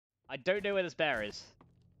I don't know where this bear is.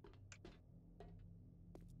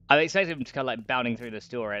 I'm expecting him to kind of like bounding through this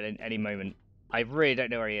door at any moment. I really don't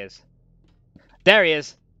know where he is. There he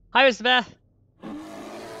is. Hi, Mr. Bear.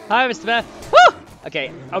 Hi, Mr. Bear. Woo!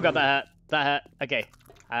 Okay. Oh god, that hurt. That hurt.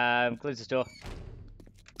 Okay. Close this door.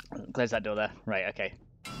 Close that door there. Right. Okay.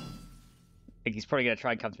 I think he's probably gonna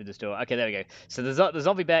try and come through this door. Okay, there we go. So the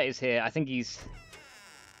zombie bear is here. I think he's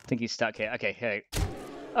stuck here. Okay. Here.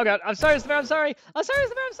 Oh god. I'm sorry, Mr. Bear. I'm sorry. I'm sorry,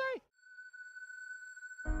 Mr. Bear. I'm sorry.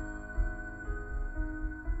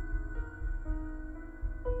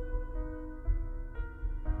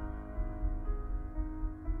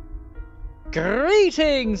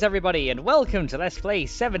 Greetings, everybody, and welcome to Let's Play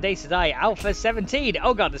 7 Days to Die Alpha 17.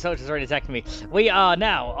 Oh god, the soldiers are already attacking me. We are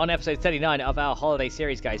now on episode 39 of our holiday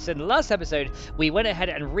series, guys. So in the last episode, we went ahead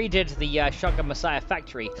and redid the Shotgun Messiah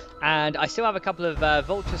factory, and I still have a couple of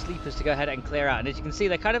vulture sleepers to go ahead and clear out. And as you can see,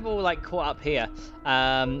 they're kind of all like caught up here,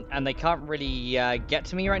 and they can't really get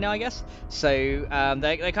to me right now, I guess. So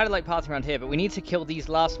they're kind of like pathing around here, but we need to kill these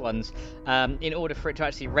last ones in order for it to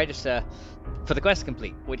actually register for the quest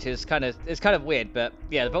complete, which is kind of weird, but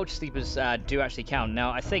yeah, the vulture sleepers do actually count.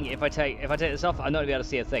 Now, I think if I take this off, I'm not gonna be able to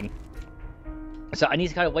see a thing. So I need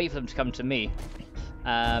to kind of wait for them to come to me,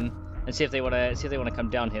 and see if they want to come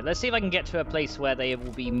down here. Let's see if I can get to a place where they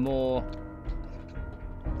will be more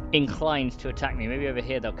inclined to attack me. Maybe over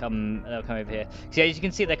here they'll come over here. So yeah, as you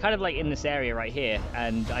can see, they're kind of like in this area right here,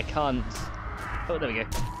 and I can't. Oh, there we go.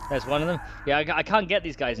 There's one of them. Yeah, I can't get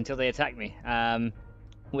these guys until they attack me.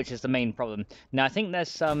 Which is the main problem. Now I think there's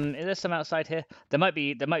some. Is there some outside here? There might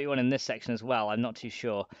be one in this section as well. I'm not too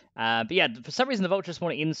sure. But yeah, for some reason the vultures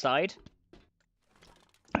spawn inside,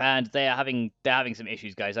 and they're having some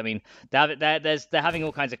issues, guys. I mean, they're having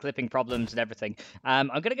all kinds of clipping problems and everything. I'm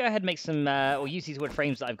gonna go ahead and make some or use these wood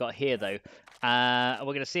frames that I've got here though.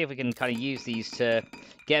 We're gonna see if we can kind of use these to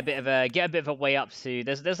get a bit of a way up to.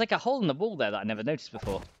 There's like a hole in the wall there that I never noticed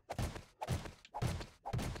before.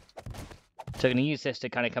 So I'm going to use this to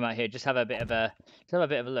kind of come out here, just have a bit of a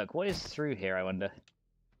look. What is through here, I wonder?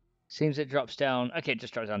 Seems it drops down. Okay, it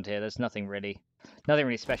just drops down to here. There's nothing really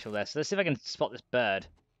special there. So let's see if I can spot this bird.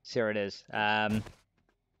 See where it is. There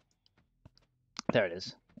it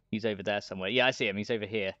is. He's over there somewhere. Yeah, I see him. He's over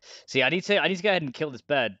here. See, I need to go ahead and kill this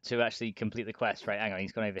bird to actually complete the quest. Right, hang on.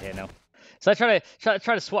 He's gone over here now. So I try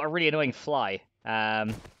to swat a really annoying fly.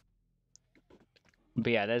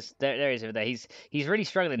 But yeah, there he is over there. He's really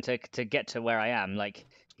struggling to get to where I am. Like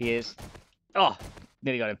he is. Oh,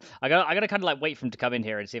 nearly got him. I gotta kind of like wait for him to come in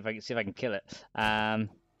here and see if I can kill it.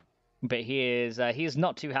 But he is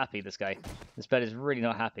not too happy. This guy, this bird is really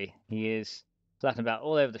not happy. He is flapping about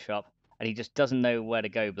all over the shop, and he just doesn't know where to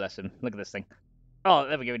go. Bless him. Look at this thing. Oh,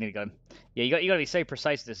 there we go. We nearly got him. Yeah, you got to be so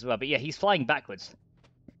precise with this as well. But yeah, he's flying backwards.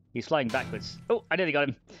 He's flying backwards. Oh, I nearly got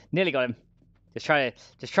him. Nearly got him. Just try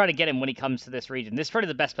to get him when he comes to this region. This is probably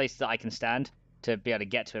the best place that I can stand to be able to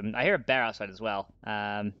get to him. I hear a bear outside as well.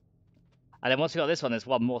 And then once we got this one, there's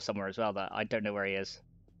one more somewhere as well that I don't know where he is.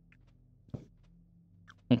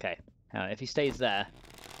 Okay. If he stays there.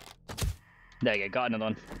 There you go, got another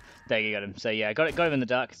one. There you go, got him. So yeah, got him in the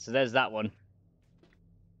dark. So there's that one.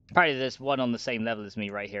 Apparently there's one on the same level as me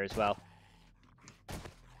right here as well.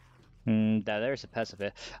 There's a person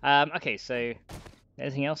here. Okay, so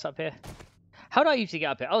anything else up here? How do I usually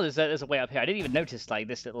get up here? Oh, there's a way up here. I didn't even notice like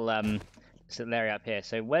this little area up here.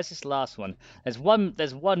 So where's this last one? There's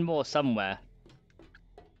one more somewhere.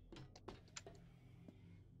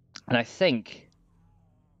 And I think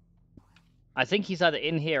he's either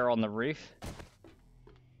in here or on the roof.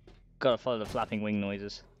 Gotta follow the flapping wing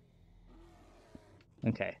noises.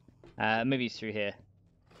 Okay. Maybe he's through here.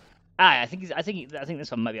 I think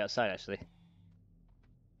this one might be outside actually.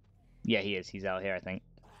 Yeah, he is. He's out here, I think.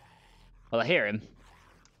 Well, I hear him,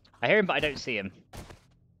 but I don't see him.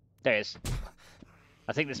 There he is.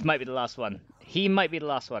 I think this might be the last one. He might be the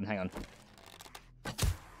last one. Hang on.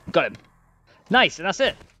 Got him. Nice, and that's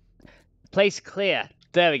it. Place clear.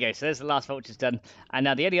 There we go. So there's the last vulture's done. And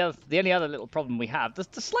now the only other little problem we have,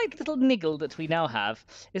 the slight little niggle that we now have,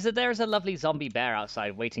 is that there is a lovely zombie bear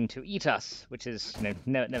outside waiting to eat us, which is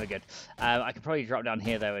never good. I could probably drop down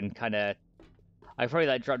here though and kind of. I probably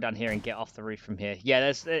like drop down here and get off the roof from here.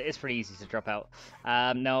 Yeah, it's pretty easy to drop out.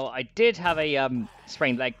 No, I did have a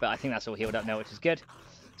sprained leg, but I think that's all healed up now, which is good.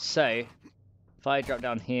 So if I drop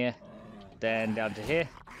down here, then down to here,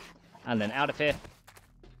 and then out of here.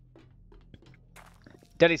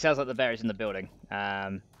 Definitely sounds like the bear is in the building.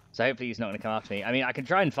 So hopefully he's not going to come after me. I mean, I can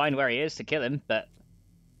try and find where he is to kill him, but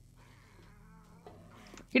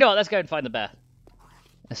you know what? Let's go and find the bear.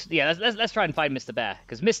 Let's try and find Mr. Bear,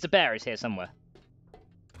 because Mr. Bear is here somewhere.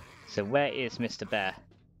 So where is Mr. Bear?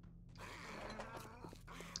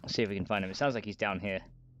 Let's see if we can find him. It sounds like he's down here.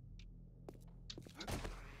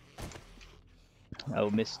 Oh,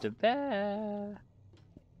 Mr. Bear.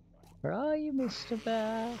 Where are you, Mr.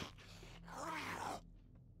 Bear?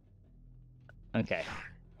 Okay.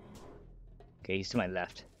 Okay, he's to my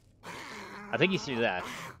left. I think he's through there.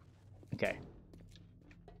 Okay.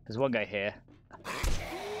 There's one guy here.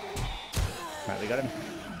 Right, we got him.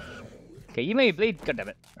 Okay, you may bleed. God damn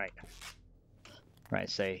it. Right. Right,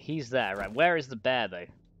 so he's there. Right, where is the bear, though?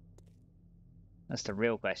 That's the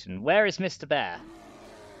real question. Where is Mr. Bear?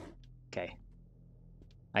 Okay.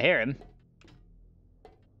 I hear him.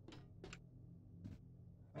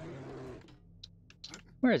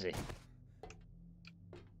 Where is he?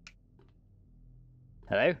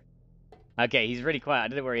 Hello? Okay, he's really quiet. I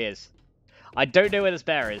don't know where he is. I don't know where this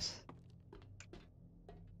bear is.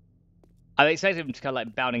 I'm expecting him to kind of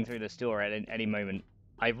like bounding through this door at any moment.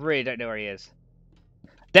 I really don't know where he is.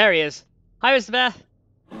 There he is. Hi, Mr. Bear.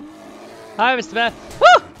 Hi, Mr. Bear.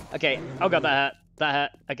 Woo! Okay. Oh god, that hurt. That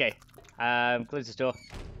hurt. Okay. Close this door.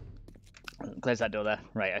 Close that door there.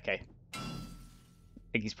 Right. Okay. I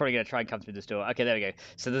think he's probably gonna try and come through this door. Okay, there we go.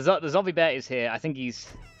 So the zombie bear is here. I think he's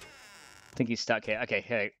stuck here. Okay.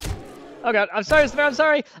 Here. Oh god. I'm sorry, Mr. Bear. I'm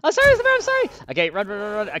sorry. I'm sorry, Mr. Bear. I'm sorry. Okay. Run, run,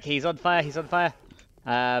 run, run. Okay. He's on fire. He's on fire.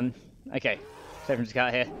 Okay. Save him to get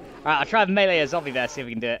out here. Alright, I'll try and melee a zombie bear, see if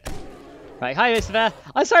we can do it. Right, hi Mr. Bear.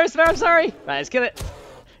 I'm sorry, Mr. Bear, I'm sorry. Right, let's kill it.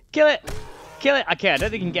 Kill it. Kill it. Okay, I don't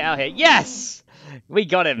think he can get out here. Yes! We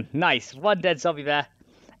got him. Nice. One dead zombie bear.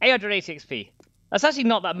 880 XP. That's actually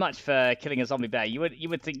not that much for killing a zombie bear. You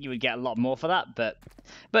would think you would get a lot more for that, but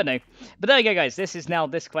no. But there you go, guys. This is now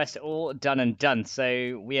this quest all done and done.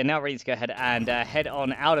 So we are now ready to go ahead and head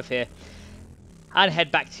on out of here. And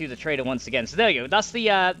head back to the trader once again. So there we go.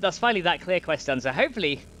 That's finally that clear quest done. So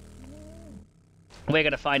hopefully we're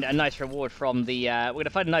gonna find a nice reward from the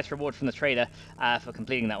trader for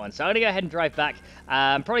completing that one. So I'm gonna go ahead and drive back.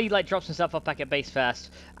 Probably like drop some stuff off back at base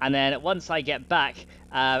first, and then once I get back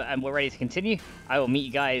and we're ready to continue, I will meet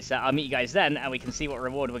you guys. I'll meet you guys then, and we can see what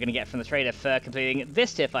reward we're gonna get from the trader for completing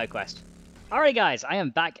this tier 5 quest. Alright guys, I am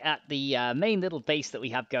back at the main little base that we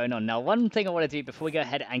have going on. Now one thing I want to do before we go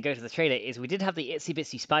ahead and go to the trader is we did have the Itsy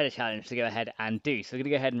Bitsy Spider Challenge to go ahead and do. So we're going to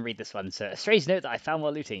go ahead and read this one. So a strange note that I found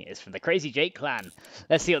while looting is from the Crazy Jake clan.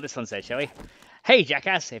 Let's see what this one says, shall we? Hey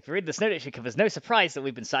jackass, if you read this note it should come as no surprise that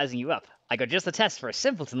we've been sizing you up. I got just the test for a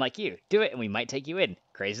simpleton like you. Do it and we might take you in.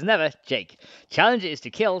 Crazy as never, Jake. Challenge is to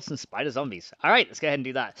kill some spider zombies. Alright, let's go ahead and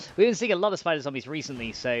do that. We've been seeing a lot of spider zombies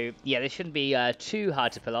recently, so yeah, this shouldn't be too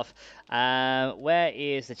hard to pull off. Where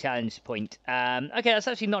is the challenge point? Okay, that's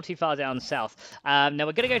actually not too far down south. Now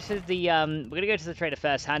we're gonna go to the trader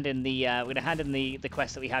first. We're gonna hand in the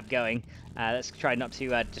quest that we have going. Let's try not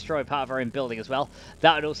to destroy part of our own building as well.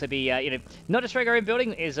 That would also be, not destroying our own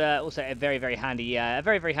building is also a very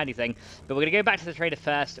handy thing. But we're gonna go back to the trader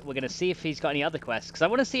first. We're gonna see if he's got any other quests because I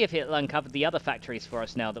want to see if he'll uncover the other factories for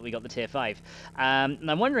us now that we got the tier 5.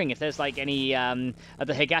 And I'm wondering if there's like any of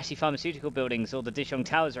the Higashi pharmaceutical buildings or the Dishong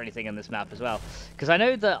towers or anything on this map as well. Because I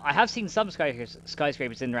know that I have seen some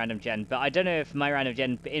skyscrapers in random gen, but I don't know if my random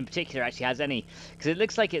gen in particular actually has any. Because it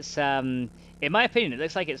looks like it's in my opinion, it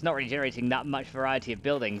looks like it's not really generating that much variety of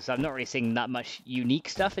buildings. So I'm not really seeing that much unique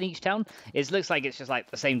stuff in each town. It looks like it's just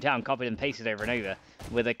like the same town copied and pasted over and over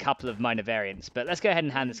with a couple of minor variants. But let's go ahead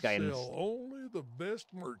and hand this guy in. Sell only the best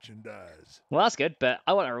merchandise. Well, that's good, but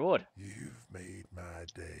I want a reward. You've made my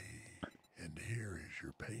day, and here is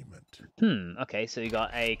your payment. Okay, so you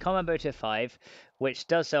got a common bow tier 5, which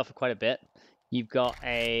does sell for quite a bit. You've got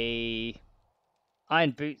a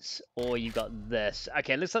iron boots, or you got this.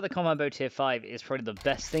 Okay, looks like the compound bow tier 5 is probably the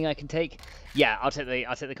best thing I can take. Yeah, I'll take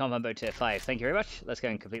the compound bow tier 5. Thank you very much. Let's go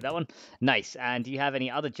and complete that one. Nice. And do you have any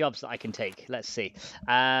other jobs that I can take? Let's see.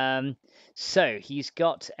 So he's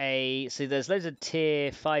got a. So there's loads of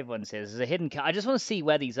tier 5 ones here. There's a hidden. I just want to see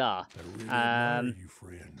where these are.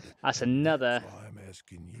 That's another. I'm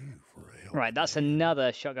asking you for a help. Right, that's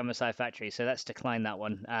another shotgun messiah factory, so let's decline that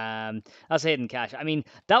one. That's a hidden cache. I mean,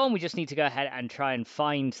 that one we just need to go ahead and try and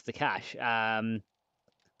find the cache. You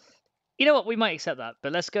know what? We might accept that,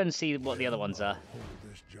 but let's go and see what the other ones are. I'll hold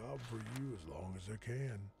this job for you as long as I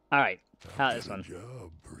can. All right, how about I'll this get a one?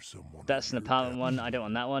 job for someone That's an of your apartment caliber. one. I don't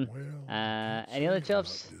want that one. Well, Any other I'm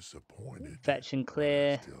jobs? not disappointed, Fetch and but I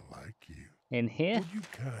clear still like you. in here. Would you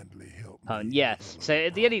kindly help Oh, me yeah. with a So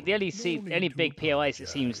little the problem? No only need big to POIs it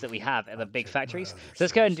seems apologize. that we have are the I've big checked my factories. other So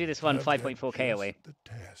let's go ahead and do sources. this one I've got 5.4k just away. the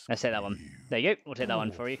task Let's take for that one. you. There you go. We'll take that one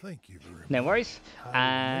Oh, for you. thank you very No much. worries. I will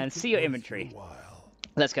And make it see your worth inventory. while.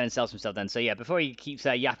 Let's go and sell some stuff then. So yeah, before he keeps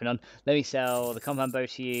yapping on, let me sell the compound bow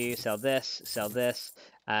to you. Sell this. Sell this.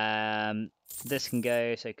 This can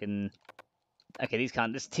go. So it can. Okay, these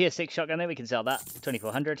can't. This tier 6 shotgun there, we can sell that.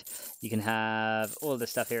 2400. You can have all this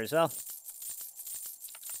stuff here as well.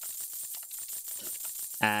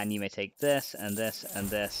 And you may take this, and this, and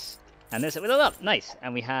this, and this. We level up. Nice.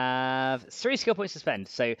 And we have 3 skill points to spend.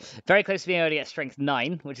 So very close to being able to get strength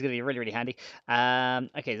 9, which is going to be really, really handy.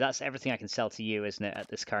 Okay, that's everything I can sell to you, isn't it, at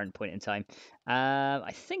this current point in time?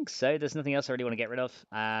 I think so. There's nothing else I really want to get rid of.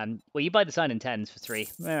 Well, you buy the sign in 10s for 3.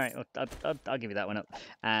 All right, I'll give you that one up.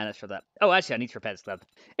 And let's try that. Oh, actually, I need to repair this glove.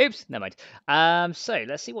 Oops, never mind. So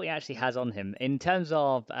let's see what he actually has on him. In terms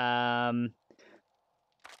of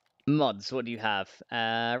mods, what do you have?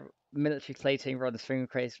 Military plating, rod and string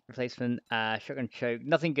replacement, shotgun choke.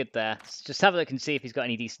 Nothing good there. Just have a look and see if he's got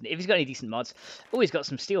any decent. If he's got any decent mods. Oh, he's got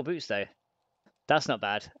some steel boots though. That's not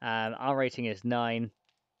bad. Our rating is 9.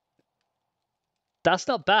 That's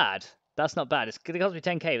not bad. That's not bad. It's going to cost me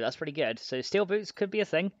 10k, but that's pretty good. So steel boots could be a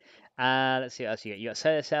thing. Let's see what else you got. You got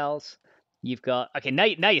solar cells. You've got... Okay, now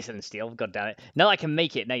you're selling steel. God damn it. Now I can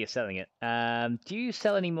make it, now you're selling it. Do you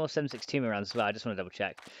sell any more 7.62 rounds as well? I just want to double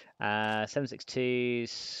check.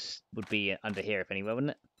 7.62s would be under here, if anywhere,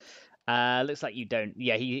 wouldn't it? Looks like you don't.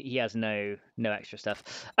 Yeah, he has no extra stuff.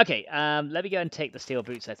 Okay, let me go and take the steel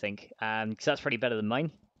boots, I think. Because that's pretty better than mine.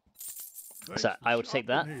 So I will take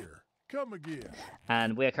that. Come again.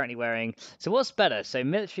 And we're currently wearing... So what's better? So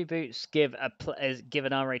military boots give an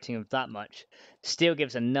armor rating of that much. Steel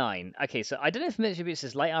gives a 9. Okay, so I don't know if military boots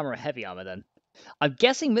is light armor or heavy armor then. I'm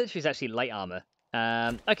guessing military is actually light armor.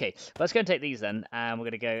 Okay, let's go and take these then. And we're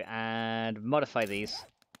going to go and modify these.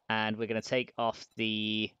 And we're going to take off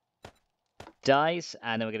the dyes.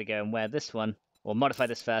 And then we're going to go and wear this one. Or modify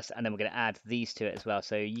this first. And then we're going to add these to it as well.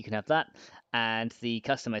 So you can have that. And the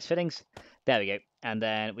customized fittings. There we go. And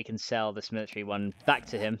then we can sell this military one back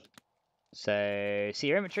to him. So see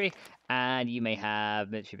your inventory, and you may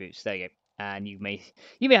have military boots. There you go. And you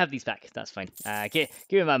may have these back. That's fine. Give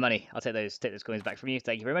me my money. I'll take those coins back from you.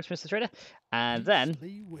 Thank you very much, Mr. Trader. And then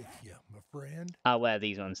Be with you, my friend. I'll wear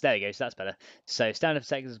these ones. There we go. So that's better. So standard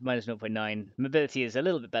protect is minus 0.9. Mobility is a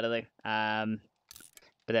little bit better though.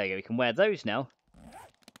 But there you go. We can wear those now.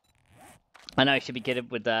 I know I should be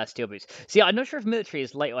good with steel boots. See, I'm not sure if military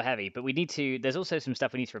is light or heavy, but we need to... There's also some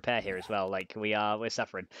stuff we need to repair here as well. Like, we're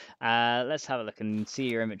suffering. Let's have a look and see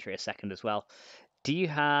your inventory a second as well. Do you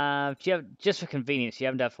have... Just for convenience, you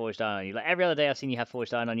haven't had forged iron on you. Like, every other day I've seen you have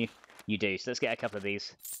forged iron on you. You do. So let's get a couple of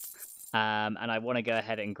these. And I want to go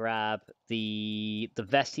ahead and grab the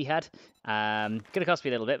vest he had. Going to cost me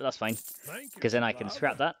a little bit, but that's fine. Because then I can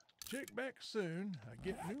scrap that. Check back soon. I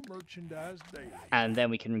get new merchandise daily. And then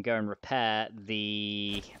we can go and repair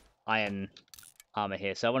the iron armor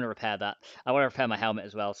here. So I want to repair that. I want to repair my helmet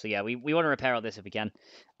as well. So yeah, we want to repair all this if we can.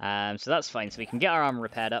 So that's fine. So we can get our armor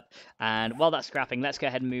repaired up. And while that's scrapping, let's go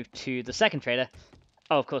ahead and move to the second trader.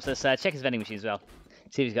 Oh, of course, let's check his vending machine as well.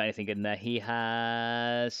 See if he's got anything good in there. He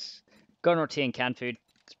has garden tea and canned food.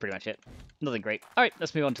 That's pretty much it. Nothing great. All right,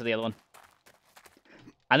 let's move on to the other one.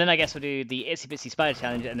 And then I guess we'll do the Itsy Bitsy Spider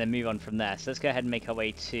Challenge and then move on from there. So let's go ahead and make our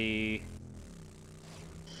way to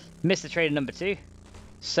Mr. Trader number 2.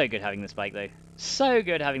 So good having this bike, though. So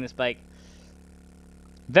good having this bike.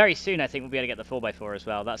 Very soon, I think we'll be able to get the 4x4 as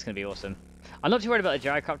well. That's going to be awesome. I'm not too worried about the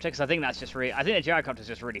gyrocopter because I think that's just really... I think the gyrocopter is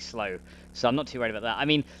just really slow. So I'm not too worried about that. I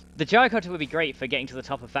mean, the gyrocopter would be great for getting to the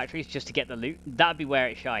top of factories just to get the loot. That'd be where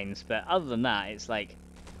it shines. But other than that, it's like...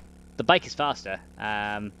 The bike is faster.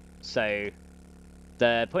 So...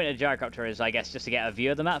 The point of the gyrocopter is, I guess, just to get a view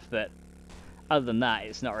of the map, but other than that,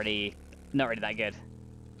 it's not really that good.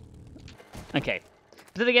 Okay,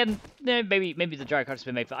 but then again, maybe the gyrocopter's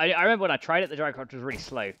been made. I remember when I tried it, the gyrocopter was really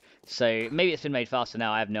slow, so maybe it's been made faster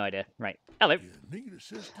now. I have no idea. Right, hello.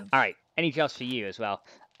 All right, any jobs for you as well?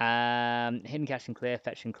 Hidden cache and clear,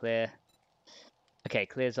 fetch and clear. Okay,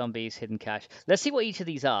 clear zombies, hidden cache. Let's see what each of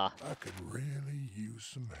these are. I could really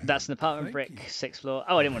use some help. That's an apartment brick, 6th floor.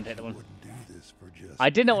 Oh, I didn't want to take that one.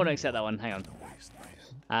 I did not want to accept that one. Hang on.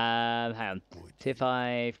 Hang on. Tier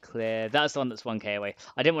 5, clear. That's the one that's 1k away.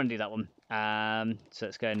 I didn't want to do that one. So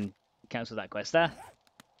let's go and cancel that quest there.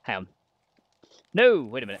 Hang on. No,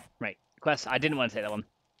 wait a minute. Right, quest. I didn't want to take that one.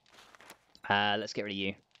 Let's get rid of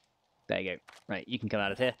you. There you go. Right, you can come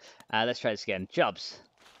out of here. Let's try this again. Jobs.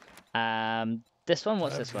 This one,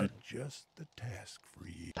 what's this one? Just the task for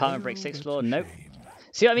you. Apartment break 6th floor, nope.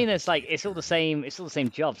 See what I mean? It's like it's all the same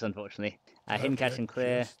jobs, unfortunately. Hidden cache and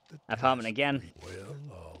clear. Apartment again. Well,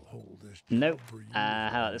 I'll hold this Nope. job for you. How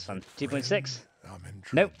about this one? 2.6. I'm in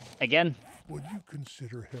trouble. Nope. Again. Would you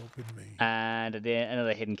consider helping me? And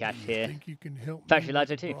another hidden cache Do you here. think you can help Factory me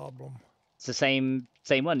larger with the too. problem? It's the same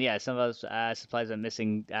one. Yeah, some of those supplies are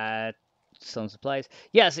missing. Some supplies.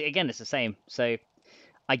 Yeah, so again, it's the same. So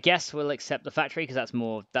I guess we'll accept the factory because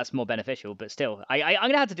that's more beneficial. But still, I'm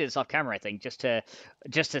gonna have to do this off camera, I think, just to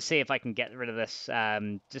see if I can get rid of this.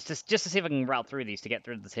 Just to see if I can route through these to get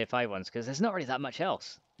through the tier 5 ones, because there's not really that much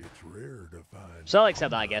else. It's rare to find So I'll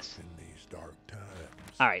accept that, I guess. in these dark times.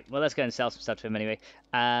 All right, well, let's go and sell some stuff to him anyway.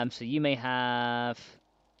 So you may have.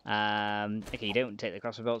 Okay, you don't take the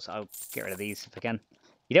crossbow bolts. I'll get rid of these if I can.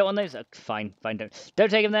 You don't want those? Oh, fine, don't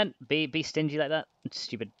take them then. Be stingy like that.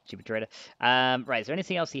 Stupid trader. Right, is there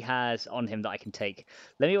anything else he has on him that I can take?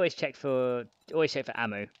 Let me always check for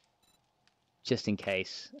ammo, just in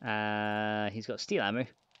case. He's got steel ammo.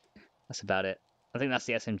 That's about it. I think that's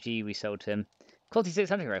the SMG we sold to him. Quality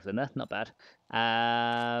 600 rifle in there, not bad.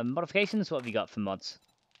 Modifications. What have you got for mods?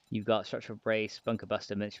 You've got structural brace, bunker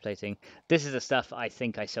buster, miniature plating. This is the stuff I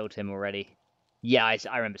think I sold to him already. Yeah,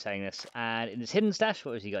 I remember saying this. And in his hidden stash,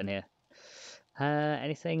 what has he got in here?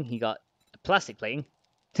 Anything? He got plastic plating.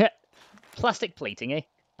 Plastic plating, eh?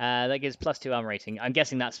 That gives +2 armor rating. I'm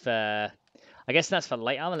guessing that's for... I guess that's for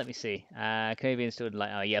light armor. Let me see. Can it be installed in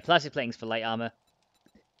light armor? Yeah, plastic plating's for light armor.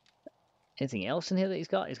 Anything else in here that he's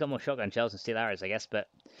got? He's got more shotgun shells and steel arrows, I guess. But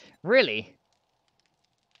really,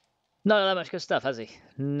 not that much good stuff, has he?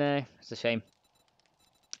 No, it's a shame.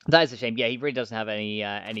 That is a shame. Yeah, he really doesn't have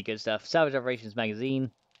any good stuff. Salvage operations magazine.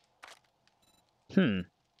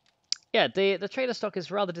 Yeah, the trader stock is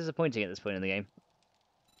rather disappointing at this point in the game.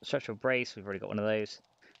 Structural brace, we've already got one of those.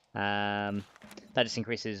 That just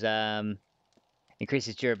increases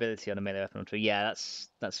durability on a melee weapon. Yeah,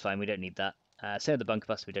 that's fine. We don't need that. Same with the bunker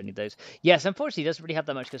buster, we don't need those. Yes, unfortunately, he doesn't really have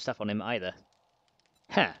that much good stuff on him either.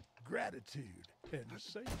 Huh. Gratitude and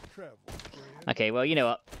safe travel, friend. Okay, well, you know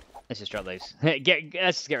what? Let's just drop those.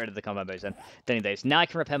 Let's just get rid of the combat bows then. Don't need those. Now I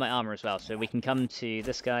can repair my armor as well. So we can come to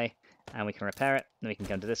this guy and we can repair it. Then we can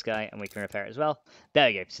come to this guy and we can repair it as well. There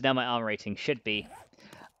we go. So now my armor rating should be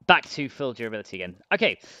back to full durability again.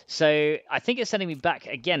 Okay, so I think it's sending me back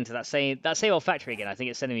again to that same old factory again. I think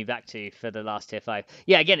it's sending me back to for the last tier 5.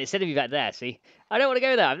 Yeah, again, it's sending me back there. See, I don't want to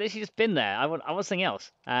go there. I've literally just been there. I want something else.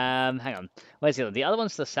 Hang on. Where's the other? The other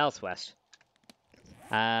one's to the southwest.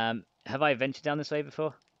 Have I ventured down this way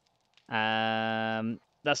before?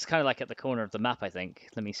 That's kind of like at the corner of the map, I think.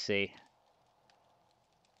 Let me see.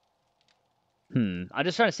 I'm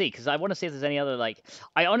just trying to see, because I want to see if there's any other, like...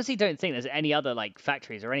 I honestly don't think there's any other, like,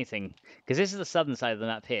 factories or anything. Because this is the southern side of the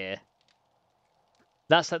map here.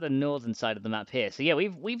 That's like the northern side of the map here. So yeah,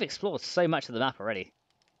 we've explored so much of the map already.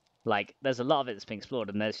 Like, there's a lot of it that's been explored,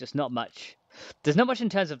 and there's just not much... There's not much in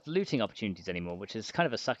terms of looting opportunities anymore, which is kind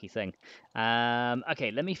of a sucky thing.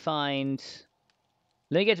 Okay, let me find...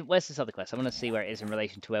 Let me get to... Where's this other quest? I want to see where it is in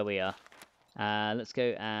relation to where we are. Let's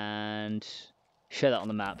go and show that on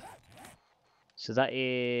the map. So that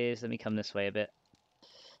is... Let me come this way a bit.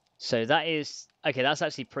 So that is... Okay, that's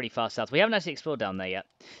actually pretty far south. We haven't actually explored down there yet.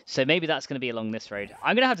 So maybe that's going to be along this road.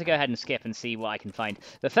 I'm going to have to go ahead and skip and see what I can find.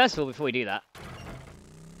 But first of all, before we do that,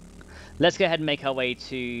 let's go ahead and make our way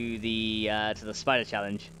to the spider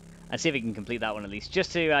challenge. And see if we can complete that one at least.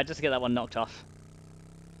 Just to get that one knocked off.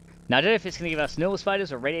 Now, I don't know if it's going to give us normal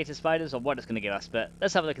spiders or radiator spiders or what it's going to give us. But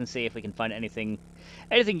let's have a look and see if we can find anything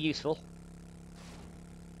useful.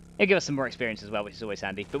 It'll give us some more experience as well, which is always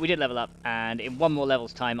handy. But we did level up, and in one more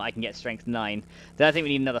level's time, I can get Strength 9. Then I think we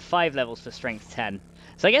need another 5 levels for Strength 10.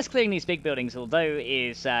 So I guess clearing these big buildings, although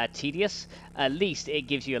is tedious, at least it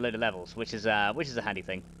gives you a load of levels, which is a handy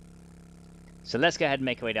thing. So let's go ahead and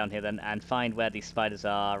make our way down here then, and find where these spiders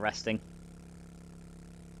are resting.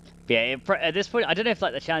 But yeah, at this point, I don't know if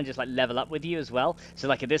like the challenges like level up with you as well. So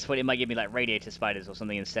like at this point, it might give me like radiator spiders or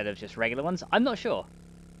something instead of just regular ones. I'm not sure.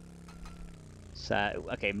 So,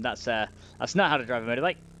 okay, that's not how to drive a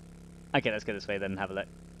motorbike. Okay, let's go this way then and have a look.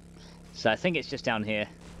 So I think it's just down here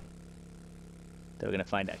that we're going to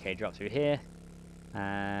find it. Okay, drop through here.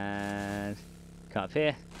 And come up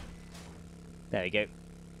here. There we go.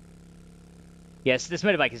 Yes, this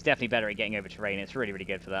motorbike is definitely better at getting over terrain. It's really, really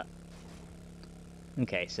good for that.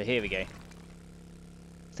 Okay, so here we go. I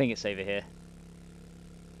think it's over here.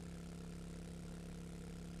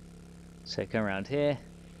 So come around here.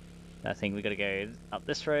 I think we've got to go up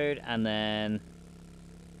this road and then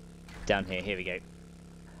down here. Here we go.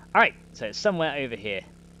 Alright, so it's somewhere over here.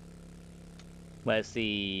 Where's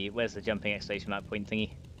the jumping exclamation mark point thingy?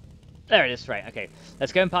 There it is, right, okay.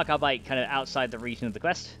 Let's go and park our bike kind of outside the region of the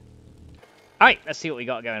quest. Alright, let's see what we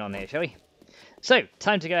got going on here, shall we? So,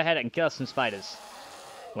 time to go ahead and kill some spiders.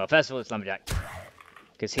 Well, first of all, it's Lumberjack.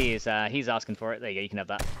 Because he's asking for it. There you go, you can have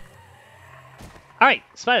that. Alright,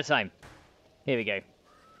 spider time. Here we go.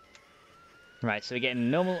 Right, so we're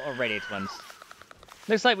getting normal or radiated ones.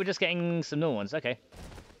 Looks like we're just getting some normal ones. Okay.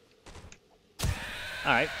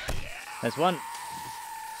 Alright. There's one.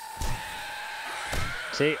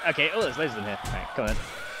 2. Okay, oh, there's loads of them here. Right, come on.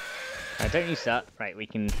 Right, don't use that. Right, we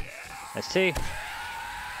can... There's 2.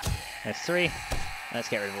 There's 3. Let's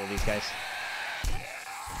get rid of all these guys.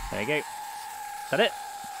 There you go. Is that it?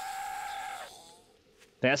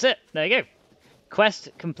 That's it. There you go. Quest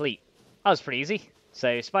complete. That was pretty easy.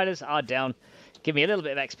 So, spiders are down. Give me a little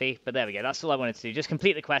bit of XP, but there we go. That's all I wanted to do. Just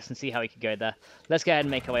complete the quest and see how we could go there. Let's go ahead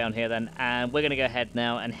and make our way on here then. And we're going to go ahead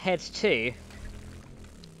now and head to...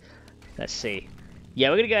 Let's see. Yeah,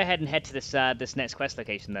 we're going to go ahead and head to this next quest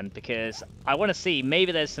location then, because I want to see,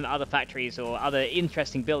 maybe there's some other factories or other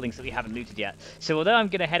interesting buildings that we haven't looted yet. So although I'm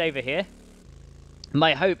going to head over here,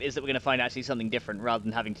 my hope is that we're going to find actually something different rather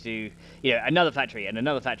than having to do, you know, another factory and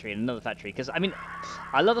another factory and another factory. Because, I mean,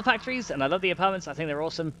 I love the factories and I love the apartments. I think they're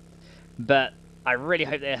awesome. But I really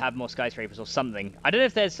hope they have more skyscrapers or something. I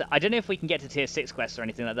don't know if we can get to tier 6 quests or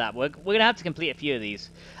anything like that. We're going to have to complete a few of these.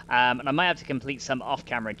 And I might have to complete some off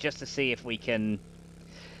camera just to see if we can...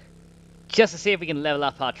 level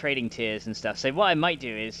up our trading tiers and stuff. So what I might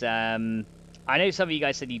do is, I know some of you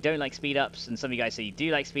guys said you don't like speed ups, and some of you guys say you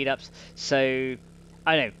do like speed ups. So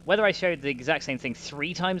I don't know whether I showed the exact same thing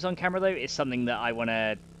 3 times on camera though is something that I want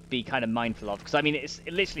to be kind of mindful of, because I mean it's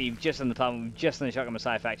literally just on the farm, just on the Shotgun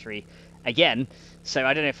Messiah factory again. So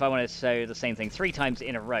I don't know if I want to show the same thing 3 times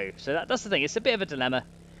in a row. So that's the thing. It's a bit of a dilemma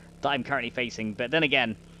that I'm currently facing. But then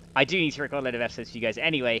again, I do need to record a load of episodes for you guys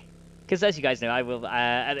anyway. Because as you guys know, I will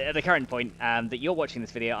at the current point that you're watching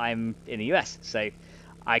this video, I'm in the US, so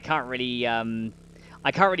I can't really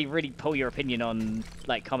really pull your opinion on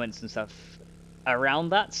like comments and stuff around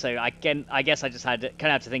that. So I guess I just kind of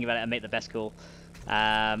have to think about it and make the best call.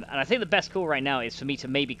 And I think the best call right now is for me to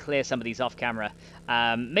maybe clear some of these off camera,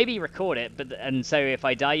 maybe record it, and so if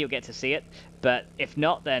I die, you'll get to see it. But if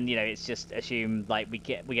not, then you know it's just assume like we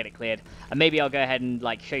get it cleared, and maybe I'll go ahead and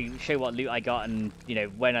like show what loot I got and you know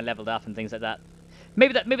when I leveled up and things like that.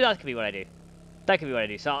 Maybe that could be what I do. That could be what I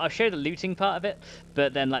do. So I'll show the looting part of it,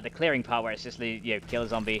 but then like the clearing part where it's just you know kill a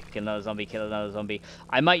zombie, kill another zombie, kill another zombie.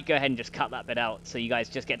 I might go ahead and just cut that bit out so you guys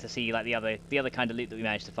just get to see like the other kind of loot that we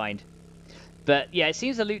managed to find. But yeah, it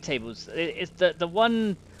seems the loot tables. It's the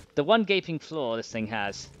one gaping flaw this thing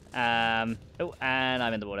has. Oh, and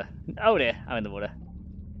I'm in the water. Oh dear, I'm in the water.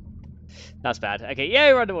 That's bad. Okay,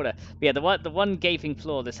 yeah, we're underwater. But yeah, the one gaping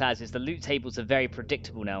flaw this has is the loot tables are very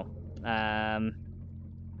predictable now.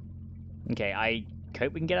 Okay, I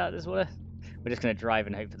hope we can get out of this water. We're just gonna drive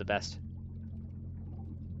and hope for the best.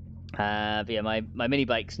 But yeah, my mini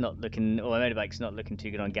bike's not looking, or my motorbike's not looking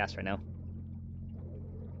too good on gas right now.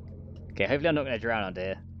 Okay, hopefully I'm not going to drown under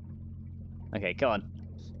here. Okay, come on.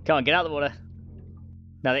 Come on, get out of the water.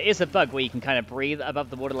 Now, there is a bug where you can kind of breathe above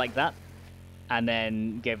the water like that, and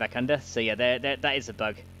then go back under. So yeah, that is a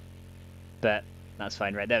bug. But that's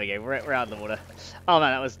fine, right? There we go. We're out of the water. Oh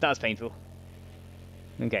man, that was painful.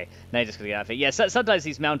 Okay, now you're just going to get out of it. Yeah, sometimes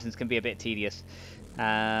these mountains can be a bit tedious.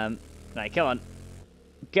 Right, come on.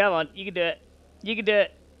 Come on, you can do it. You can do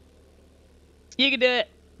it. You can do it.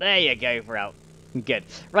 There you go, we're out. Good.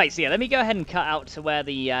 Right, so yeah, let me go ahead and cut out to where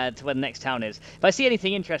the next town is. If I see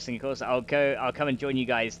anything interesting, of course, I'll come and join you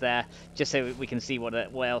guys there, just so we can see what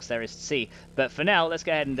else there is to see. But for now, let's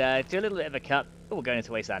go ahead and do a little bit of a cut. Oh, we're going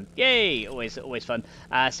into Wasteland. Yay! Always fun.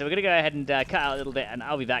 So we're going to go ahead and cut out a little bit, and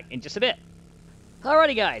I'll be back in just a bit.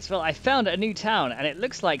 Alrighty guys, well I found a new town, and it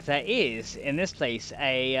looks like there is, in this place,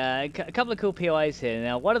 a couple of cool POIs here.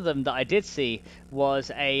 Now one of them that I did see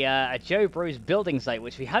was a Joe Bros building site,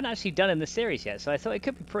 which we haven't actually done in the series yet, so I thought it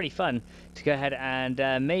could be pretty fun to go ahead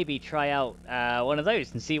and maybe try out one of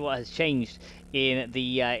those and see what has changed in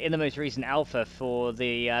the most recent alpha for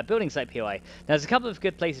the building site POI. Now, there's a couple of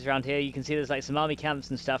good places around here. You can see there's like some army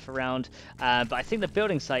camps and stuff around, but I think the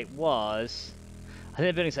building site was... I think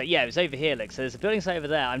the building site, yeah, it was over here, look. So there's a building site over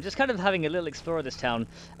there. I'm just kind of having a little explore of this town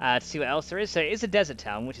to see what else there is. So it is a desert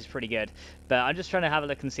town, which is pretty good. But I'm just trying to have a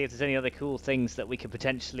look and see if there's any other cool things that we could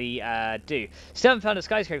potentially do. Still haven't found a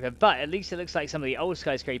skyscraper, but at least it looks like some of the old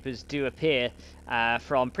skyscrapers do appear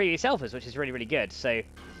from previous alphas, which is really, really good. So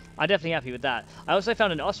I'm definitely happy with that. I also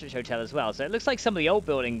found an ostrich hotel as well. So it looks like some of the old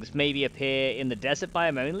buildings maybe appear in the desert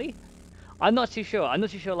biome only. I'm not too sure. I'm not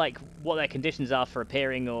too sure, like, what their conditions are for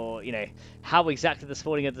appearing, or you know, how exactly the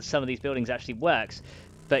spawning of some of these buildings actually works.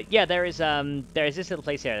 But yeah, there is this little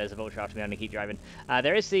place here. There's a vulture after me. I'm gonna keep driving.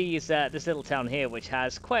 There is this little town here, which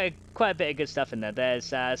has quite a bit of good stuff in there. There's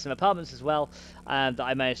some apartments as well that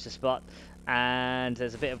I managed to spot, and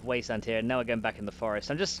there's a bit of wasteland here. And now we're going back in the forest.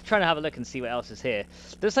 I'm just trying to have a look and see what else is here.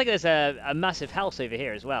 Looks like there's a massive house over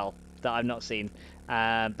here as well that I've not seen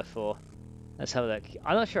before. Let's have a look.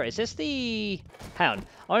 I'm not sure. Is this the... Hang on.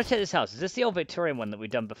 I want to check this house. Is this the old Victorian one that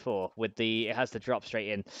we've done before? With the... It has the drop straight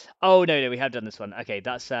in. Oh, no, we have done this one. Okay,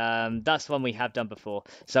 that's the one we have done before.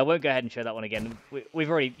 So I won't go ahead and show that one again.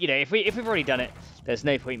 We've already... You know, if we've already done it, there's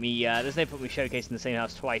no point me showcasing the same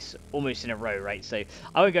house twice, almost in a row, right? So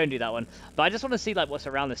I won't go and do that one. But I just want to see, like, what's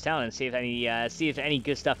around this town and see if any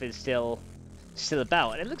good stuff is still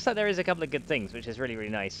about. And it looks like there is a couple of good things, which is really,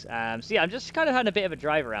 really nice. So yeah, I'm just kind of having a bit of a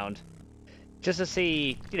drive around. Just to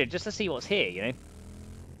see, what's here, you know.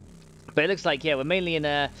 But it looks like, yeah, we're mainly in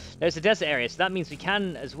there's a desert area, so that means we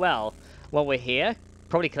can, as well, while we're here,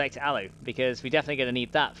 probably collect aloe, because we're definitely going to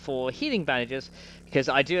need that for healing bandages, because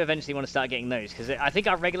I do eventually want to start getting those, because I think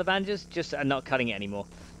our regular bandages just are not cutting it anymore,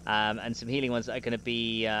 and some healing ones are going to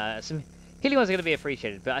be,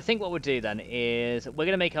 appreciated. But I think what we'll do then is we're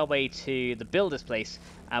going to make our way to the builder's place,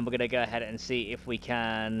 and we're going to go ahead and see if we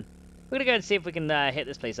can... We're going to go and see if we can hit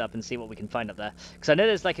this place up and see what we can find up there. Because I know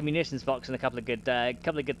there's like a munitions box and a couple of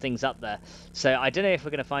good things up there. So I don't know if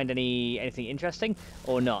we're going to find anything interesting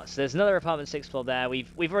or not. So there's another apartment 6th floor there.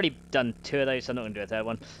 We've already done 2 of those, so I'm not going to do a third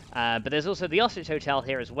one. But there's also the Ostrich Hotel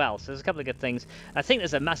here as well. So there's a couple of good things. I think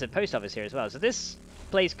there's a massive post office here as well. So this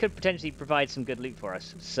place could potentially provide some good loot for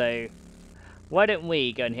us. So why don't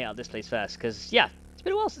we go and hit up this place first? Because yeah, it's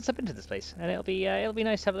been a while since I've been to this place, and it'll be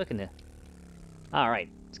nice to have a look in here. All right.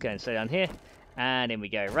 Let's go and slow down here, and in we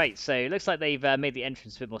go. Right, so it looks like they've made the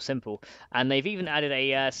entrance a bit more simple, and they've even added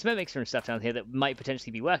a cement mixer and stuff down here that might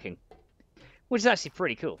potentially be working, which is actually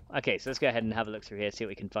pretty cool. Okay, so let's go ahead and have a look through here, see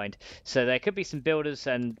what we can find. So there could be some builders,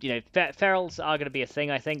 and, you know, ferals are going to be a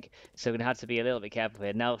thing, I think, so we're going to have to be a little bit careful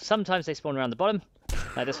here. Now, sometimes they spawn around the bottom,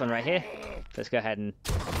 like this one right here. Let's go ahead and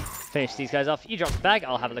finish these guys off. You drop the bag,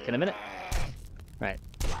 I'll have a look in a minute. Right,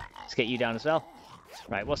 let's get you down as well.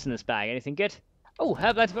 Right, what's in this bag? Anything good? Oh,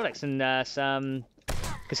 herbal antibiotics and some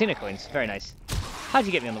casino coins. Very nice. How'd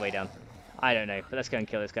you get me on the way down? I don't know, but let's go and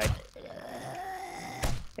kill this guy.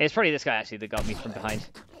 It's probably this guy, actually, that got me from behind.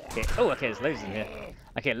 Okay. Oh, okay, there's loads in here.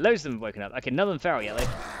 Okay, loads of them have woken up. Okay, none of them feral yet,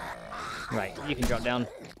 though. Right, you can drop down.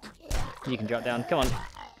 You can drop down. Come on.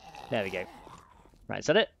 There we go. Right, is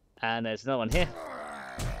that it? And there's another one here.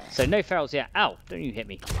 So no ferals yet. Ow, don't you hit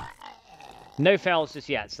me. No ferals just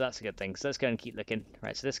yet, so that's a good thing. So let's go and keep looking.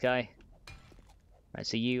 Right, so this guy... Right,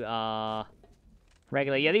 so you are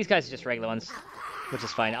regular. Yeah, these guys are just regular ones, which is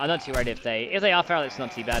fine. I'm not too worried if they are feral. It's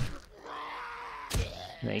not too bad.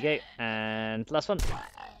 There you go, and last one,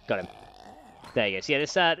 got him. There you go. So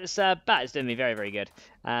yeah, this bat is doing me very, very good.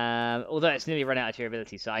 Although it's nearly run out of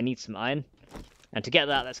durability, so I need some iron. And to get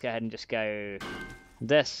that, let's go ahead and just go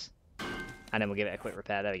this, and then we'll give it a quick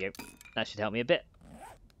repair. There we go. That should help me a bit.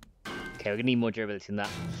 Okay, we're gonna need more durability than that.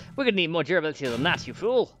 We're gonna need more durability than that, you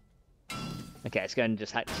fool. Okay, let's go and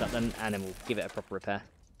just hack this up then, and then we'll give it a proper repair.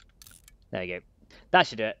 There you go. That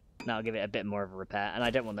should do it. That'll give it a bit more of a repair, and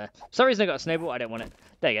I don't want the... For some reason I got a snowball, I don't want it.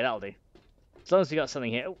 There you go, that'll do. As long as we got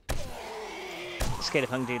something here. Oh. Skater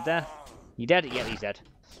punk dude there. You dead? Yeah, he's dead.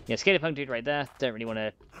 Yeah, skater punk dude right there. Don't really want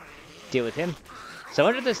to deal with him. So I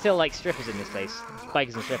wonder if there's still, like, strippers in this place.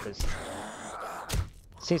 Bikers and strippers.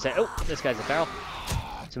 Seems like... Oh, this guy's a feral.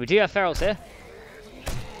 So we do have ferals here.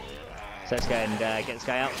 So let's go and get this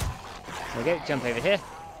guy out. There we go, jump over here.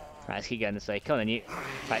 Right, let's keep going this way. Come on then, you.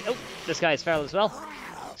 Right, oh, this guy is feral as well.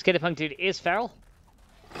 Skitterpunk dude is feral.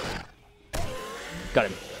 Got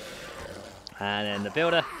him. And then the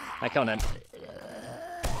builder. Right, come on then.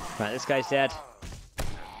 Right, this guy's dead.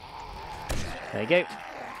 There you go.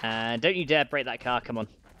 And don't you dare break that car, come on.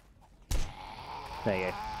 There you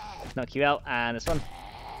go. Knock you out, and this one.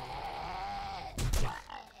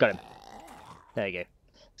 Got him. There you go.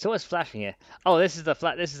 So what's flashing here? Oh, this is a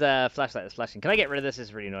flashlight that's flashing. Can I get rid of this? This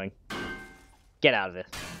is really annoying. Get out of it.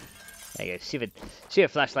 There you go. Stupid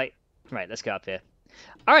flashlight. Right, let's go up here.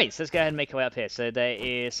 Alright, so let's go ahead and make our way up here. So there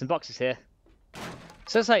is some boxes here.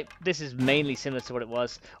 So it's like, this is mainly similar to what it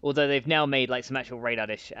was, although they've now made like some actual radar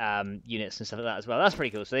dish units and stuff like that as well. That's pretty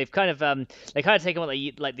cool. So they've kind of taken what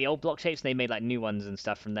they like the old block shapes, and they made like new ones and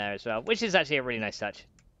stuff from there as well, which is actually a really nice touch.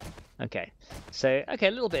 Okay, so a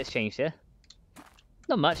little bit has changed here.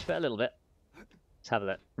 Not much, but a little bit. Let's have a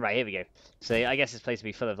look. Right, here we go. So I guess this place will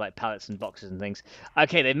be full of like pallets and boxes and things.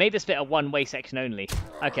 Okay, they've made this bit a one-way section only.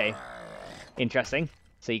 Okay, interesting.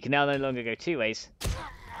 So you can now no longer go 2 ways.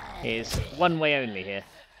 Is one way only here.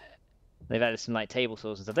 They've added some like table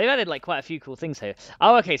saws and stuff. They've added like quite a few cool things here.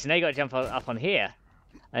 Oh, okay, so now you got to jump up on here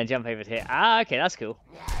and jump over to here. Ah, okay, that's cool.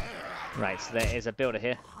 Right, so there is a builder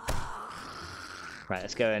here. Right,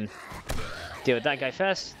 let's go and deal with that guy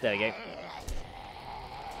first. There we go.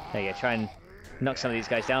 There you go. Try and knock some of these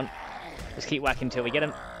guys down. Just keep whacking until we get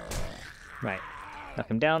them. Right,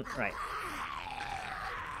 knock him down. Right,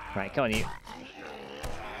 Right, come on, you.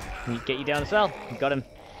 Can you get you down as well? You got him.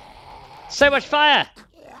 So much fire!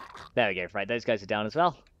 There we go. Right, those guys are down as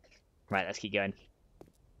well. Right, let's keep going.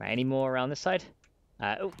 Right, any more around this side?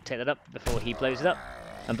 Oh, take that up before he blows it up.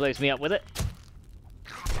 And blows me up with it.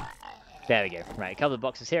 There we go. Right, a couple of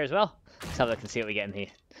boxes here as well. Let's have a look and see what we get in here.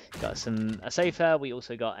 Got a sofa. We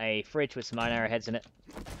also got a fridge with some iron arrowheads in it.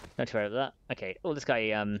 Not too worry about that. Okay. Oh, this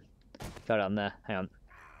guy fell down there. Hang on.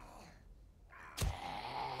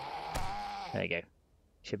 There you go.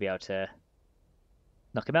 Should be able to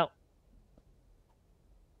knock him out.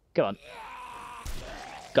 Go on.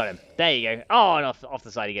 Got him. There you go. Oh, and off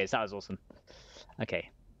the side he goes. That was awesome. Okay.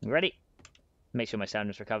 You ready? Make sure my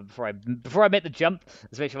stamina's recovered before I make the jump.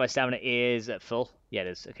 Let's make sure my stamina is at full. Yeah, it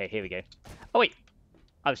is. Okay, here we go. Oh wait,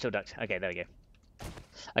 I'm still ducked. Okay, there we go.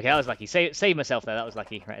 Okay, I was lucky. Save myself there. That was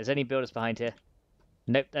lucky. Right, is there any builders behind here?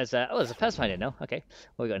 Nope. There's a Pez behind here. No. Okay.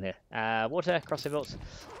 What we got in here? Water, crossbow bolts.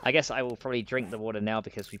 I guess I will probably drink the water now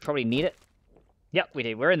because we probably need it. Yep, we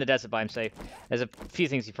do. We're in the desert biome, so there's a few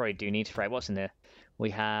things you probably do need. Right, what's in here?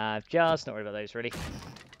 We have jars. Not worried about those really.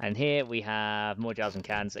 And here we have more jars and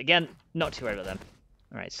cans. Again, not too worried about them.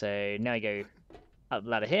 Alright, so now we go up the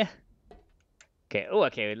ladder here. Okay, oh,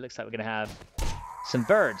 okay, it looks like we're going to have some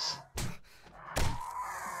birds.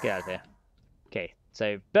 Get out of here. Okay,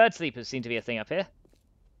 so bird sleepers seem to be a thing up here.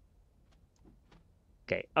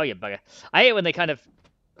 Okay, oh yeah, bugger. I hate when they kind of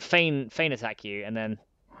feign attack you, and then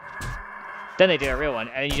they do a real one,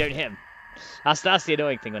 and you don't hit them. That's the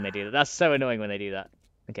annoying thing when they do that. That's so annoying when they do that.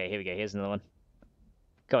 Okay, here we go. Here's another one.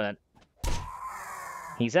 Go on then.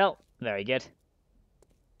 He's out. Very good.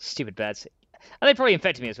 Stupid birds. And they probably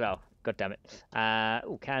infected me as well. God damn it.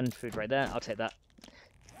 Oh, canned food right there. I'll take that.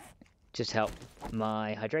 Just help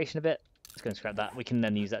my hydration a bit. Let's go and scrap that. We can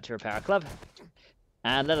then use that to repair our club.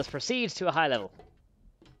 And let us proceed to a high level.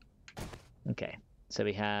 Okay. So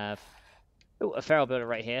we have... Oh, a feral builder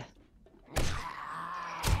right here.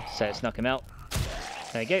 So let's knock him out.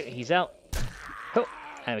 There we go. He's out. Oh,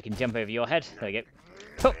 and we can jump over your head. There we go.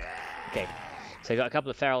 Oh, okay. So we've got a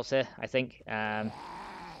couple of ferals here, I think. Right,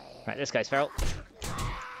 this guy's feral.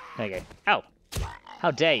 There you go. Ow!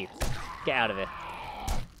 How dare you? Get out of here.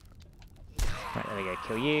 Right, there we go.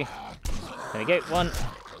 Kill you. There we go. 1.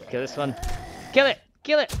 Kill this one. Kill it!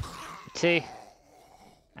 Kill it! 2.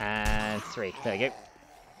 And 3. There we go.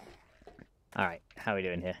 Alright, how are we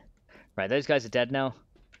doing here? Right, those guys are dead now.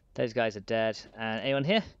 Those guys are dead. And anyone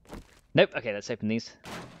here? Nope. Okay, let's open these.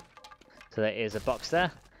 So there is a box there,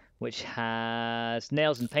 which has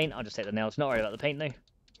nails and paint. I'll just take the nails. Not worried about the paint, though.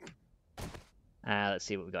 Let's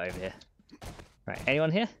see what we've got over here. Right, anyone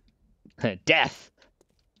here? Death!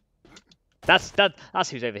 That's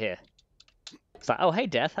who's over here. It's like, oh, hey,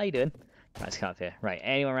 Death, how you doing? Right, let's come up here. Right,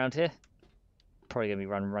 anyone around here? Probably going to be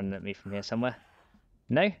running at me from here somewhere.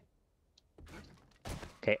 No?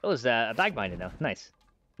 Okay, oh, there's a bag binder now. Nice.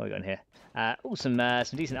 What we got in here? Oh, some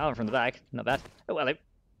decent armor from the bag. Not bad. Oh, hello.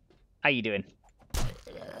 How you doing?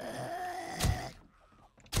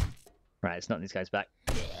 Right, let's knock these guys back.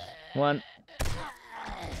 1,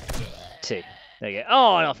 2. There you go.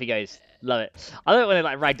 Oh, and off he goes. Love it. I love it when they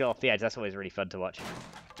like ragdoll off the edge. That's always really fun to watch.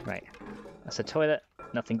 Right. That's a toilet.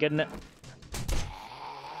 Nothing good in it.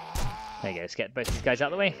 There you go. Let's get both these guys out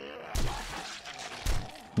of the way.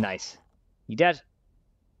 Nice. You dead?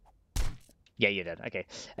 Yeah, you're dead. Okay.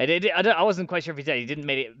 I wasn't quite sure if he's dead. He didn't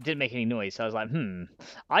make any noise, so I was like,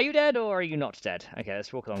 are you dead or are you not dead? Okay,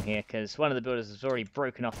 let's walk along here because one of the builders has already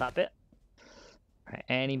broken off that bit. Right,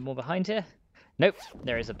 any more behind here? Nope.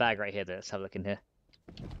 There is a bag right here. Let's have a look in here.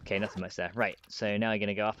 Okay, nothing much there. Right. So now we're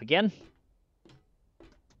gonna go up again.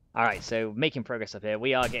 All right. So making progress up here.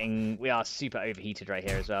 We are super overheated right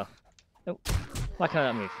here as well. Oh, why can't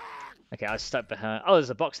I not move? Okay, I was stuck behind. Oh,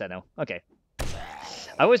 there's a box there now. Okay.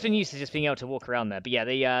 I've always been used to just being able to walk around there, but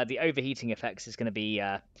yeah, the overheating effects is going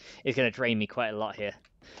to drain me quite a lot here,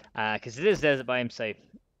 because it is desert biome. So,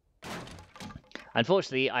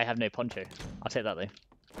 unfortunately, I have no poncho. I'll take that though,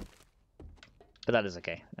 but that is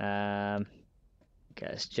okay. Okay,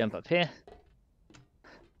 let's jump up here.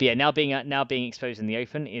 But yeah, now being exposed in the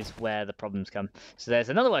open is where the problems come. So there's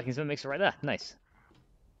another working cement mixer right there. Nice.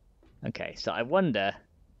 Okay, so I wonder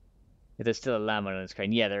if there's still a landmine on this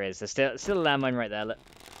crane. Yeah, there is. There's still a landmine right there. Look.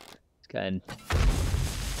 Let's go and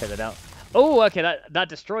check that out. Oh, okay, that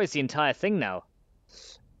destroys the entire thing now.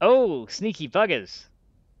 Oh, sneaky buggers.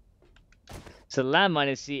 So the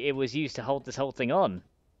landmine it was used to hold this whole thing on.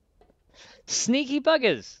 Sneaky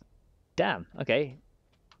buggers. Damn. Okay.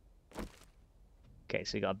 Okay,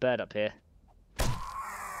 so we got a bird up here.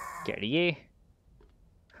 Get rid of you.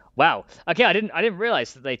 Wow. Okay, I didn't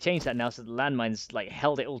realize that they changed that now, so the landmines like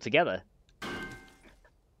held it all together.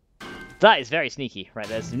 That is very sneaky. Right,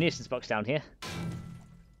 there's a nuisance box down here.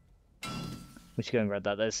 We should go and grab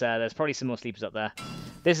that. There's probably some more sleepers up there.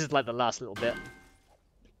 This is like the last little bit.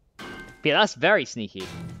 But yeah, that's very sneaky.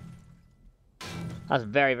 That's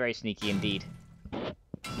very, very sneaky indeed.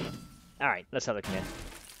 Alright, let's have a look in here.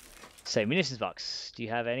 So, munitions box. Do you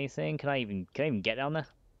have anything? Can I even get down there?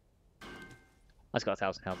 That's got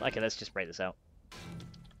 1,000 health. Okay, let's just break this out.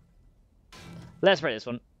 Let's break this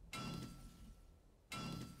one.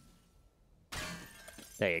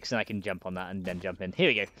 There you go, so I can jump on that and then jump in. Here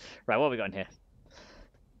we go. Right, what have we got in here?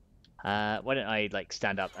 Why don't I, like,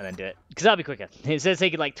 stand up and then do it? Because that'll be quicker. It says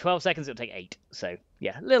taking, like, 12 seconds, it'll take 8. So,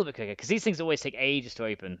 yeah, a little bit quicker. Because these things always take ages to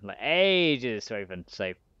open. Like, ages to open.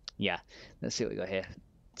 So, yeah. Let's see what we got here.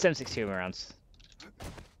 7.62 rounds.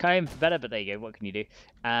 Kind of better, but there you go. What can you do?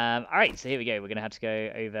 Alright, so here we go. We're going to have to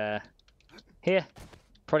go over here.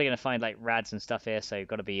 Probably going to find, like, rads and stuff here, so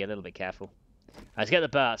got to be a little bit careful. Let's get the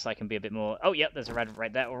Burr so I can be a bit more... Oh, yep, there's a rad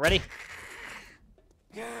right there already.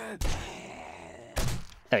 There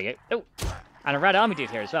we go. Oh, and a rad army dude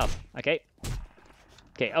here as well. Okay.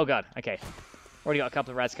 Okay, oh god, okay. Already got a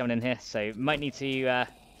couple of rads coming in here, so might need to get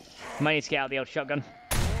out the old shotgun.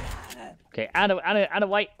 Okay, and a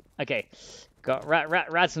white. Okay, got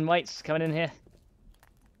rads and whites coming in here.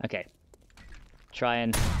 Okay, try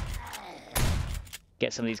and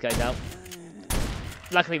get some of these guys out.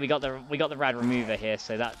 Luckily, we got the rad remover here,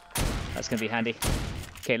 so that's gonna be handy.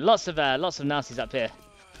 Okay, lots of nasties up here.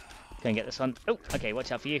 Go and get this one. Oh, okay,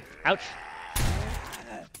 watch out for you. Ouch.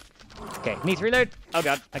 Okay, need to reload. Oh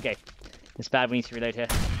god. Okay, it's bad. We need to reload here.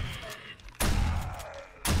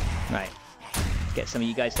 Right, get some of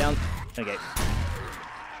you guys down. Okay.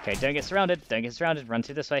 Okay, don't get surrounded. Don't get surrounded. Run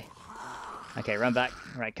through this way. Okay, run back.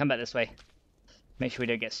 Right, come back this way. Make sure we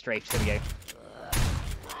don't get strafed. Here we go.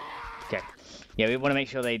 Okay. Yeah, we want to make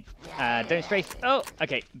sure they don't strafe. Oh,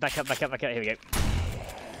 okay. Back up, back up, back up. Here we go.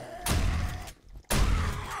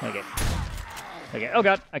 There we go. Okay. Oh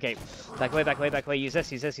god. Okay. Back away, back away, back away. Use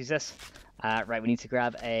this, use this, use this. Right, we need to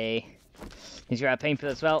grab a pain pill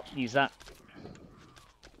as well. Use that.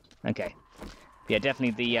 Okay. Yeah,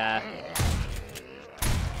 definitely the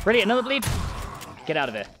Ready, another bleed? Get out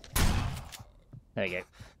of here. There we go.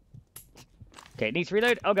 Okay, need to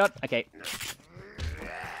reload. Oh god, okay.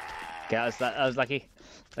 Okay, that was lucky.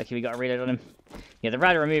 Lucky we got a reload on him. Yeah, the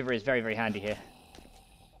rad remover is very, very handy here.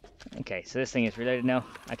 Okay, so this thing is reloaded now.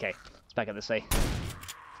 Okay, let's back up this way.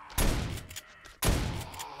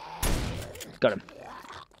 Got him.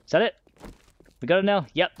 Is that it? We got him now?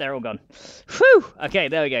 Yep, they're all gone. Whew! Okay,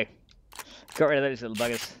 there we go. Got rid of those little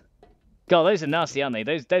buggers. God, those are nasty, aren't they?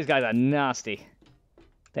 Those guys are nasty.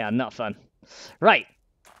 They are not fun. Right.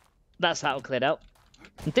 That's that all cleared out.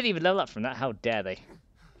 And didn't even level up from that. How dare they?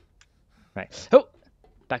 Right. Oh!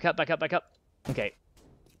 Back up, back up, back up. Okay.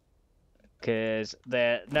 Because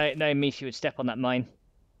no Mishi would step on that mine.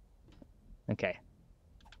 Okay.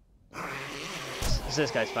 So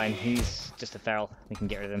this guy's fine. He's just a feral. We can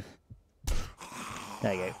get rid of him.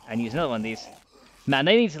 There you go. And use another one of these. Man,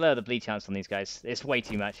 they need to lower the bleed chance on these guys. It's way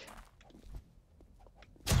too much.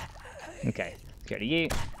 Okay. Let's get rid of you.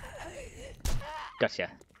 Gotcha.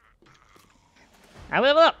 And we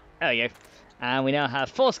level up! There we go. And we now have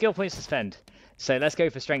 4 skill points to spend. So let's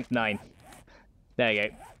go for strength 9. There you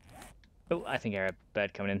go. Oh, I think I hear a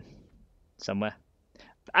bird coming in somewhere.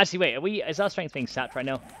 Actually, wait, is our strength being sapped right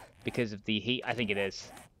now? Because of the heat? I think it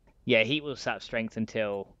is. Yeah, heat will sap strength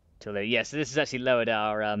until yeah, so this has actually lowered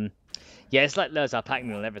our yeah, it's like lowers our pack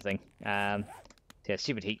mule and everything. Yeah,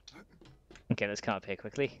 stupid heat. Okay, let's come up here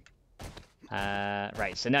quickly.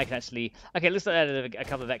 Right, so now I can actually looks like I added a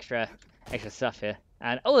couple of extra stuff here.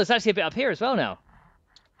 And oh, there's actually a bit up here as well now.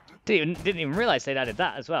 Didn't even realize they'd added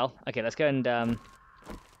that as well. Okay, let's go and right,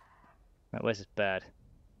 where's this bird?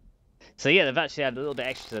 So yeah, they've actually added a little bit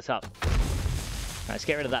extra to the top. Right, let's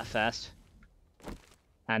get rid of that first.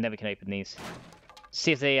 And then we can open these.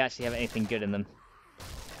 See if they actually have anything good in them.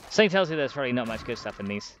 Something tells me there's probably not much good stuff in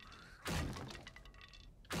these.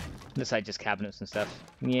 Looks like just cabinets and stuff.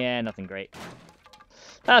 Yeah, nothing great.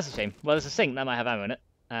 That's a shame. Well, there's a sink that might have ammo in it.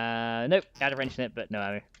 Nope, add a wrench in it, but no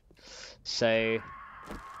ammo. So,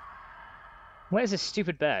 where's this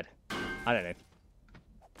stupid bird? I don't know.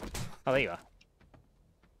 Oh, there you are.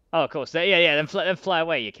 Oh, of course. Yeah, then fly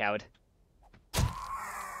away, you coward.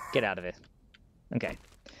 Get out of here. Okay.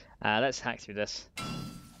 Let's hack through this.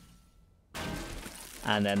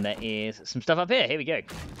 And then there is some stuff up here. Here we go.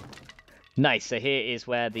 Nice. So here is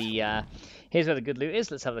where the here's where the good loot is.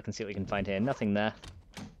 Let's have a look and see what we can find here. Nothing there.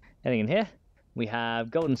 Anything in here? We have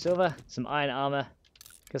gold and silver, some iron armor.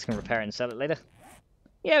 Guess we can repair it and sell it later.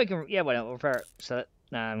 Yeah, we can. Yeah, why not? We'll repair it, sell it.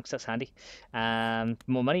 because that's handy.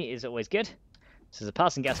 More money is always good. So there's a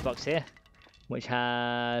passing gas box here, which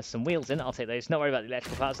has some wheels in. I'll take those. Not worried about the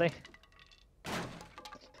electrical parts though.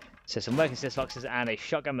 So some working assist boxes and a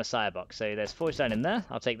shotgun messiah box. So there's 4 stone in there.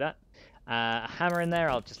 I'll take that. A hammer in there.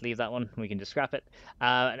 I'll just leave that one. We can just scrap it.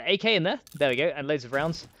 An AK in there. There we go. And loads of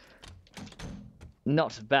rounds.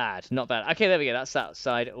 Not bad. Not bad. Okay, there we go. That's that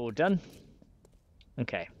side all done.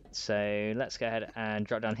 Okay. So let's go ahead and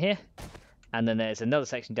drop down here. And then there's another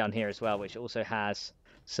section down here as well, which also has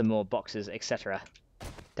some more boxes, etc.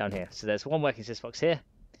 down here. So there's one working assist box here.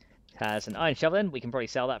 It has an iron shovel in. We can probably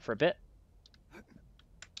sell that for a bit.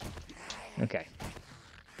 Okay.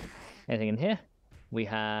 Anything in here? We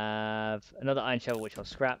have another iron shovel, which I'll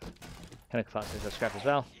scrap. Chemical parts, which I'll scrap as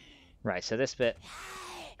well. Right, so this bit...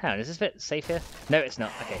 Hang on, is this bit safe here? No, it's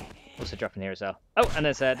not. Okay. Also drop in here as well. Oh, and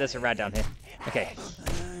there's a rad down here. Okay.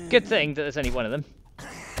 Good thing that there's only one of them.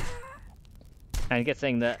 And good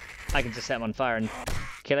thing that I can just set them on fire and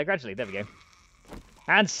kill it gradually. There we go.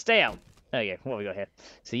 And stay out. There you go. What have we got here?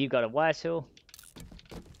 So you've got a wire tool.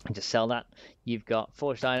 And just sell that. You've got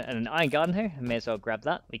forged iron and an iron garden here. I may as well grab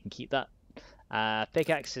that. We can keep that.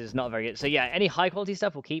 Pickaxe is not very good. So yeah, any high quality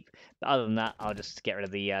stuff we'll keep. But other than that, I'll just get rid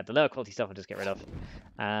of the lower quality stuff. I'll just get rid of.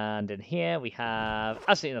 And in here we have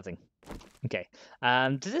absolutely nothing. Okay.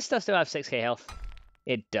 Does this stuff still have 6k health?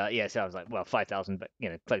 It does. Yeah, so I was like, well, 5,000, but you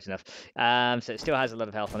know, close enough. So it still has a lot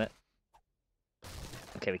of health on it.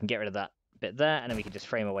 Okay, we can get rid of that bit there, and then we can just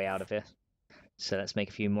frame our way out of here. So let's make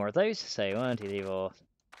a few more of those. So 1, 2, 3, 4,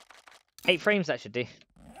 8 frames. That should do.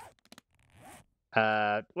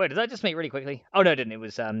 Wait, did that just make really quickly? Oh no, it didn't. It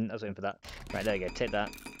was I was waiting for that. Right, there we go. Take that,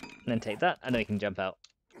 and then take that, and then we can jump out.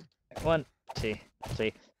 1, 2,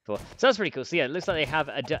 3, 4. So that's pretty cool. So yeah, it looks like they have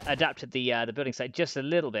adapted the building site just a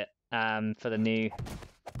little bit for the new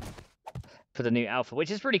alpha,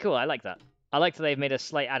 which is pretty cool. I like that. I like that they've made a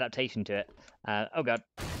slight adaptation to it. Oh god,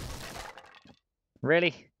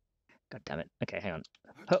 really? God damn it. Okay, hang on.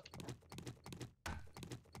 Oh.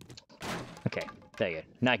 Okay, there you go.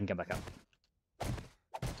 Now I can come back up.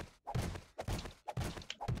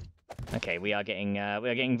 Okay, we are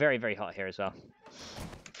getting very, very hot here as well.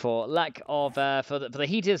 For lack of for the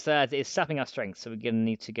heaters is sapping our strength, so we're gonna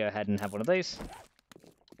need to go ahead and have one of those,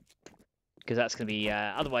 because that's gonna be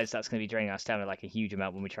otherwise that's gonna be draining our stamina like a huge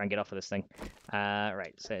amount when we try and get off of this thing.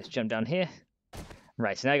 Right, so let's jump down here.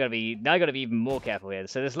 Right, so now I gotta be even more careful here.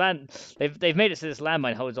 So this land, they've made it so this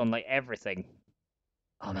landmine holds on like everything.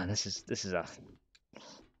 Oh man, this is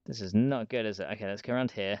not good, is it? Okay, let's go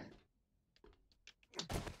around here.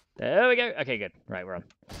 There we go. Okay, good. Right, we're on.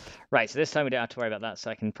 Right, so this time we don't have to worry about that,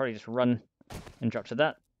 so I can probably just run and drop to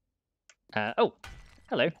that. Oh,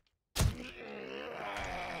 hello.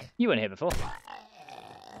 You weren't here before.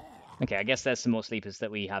 Okay, I guess there's some more sleepers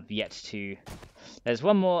that we have yet to... There's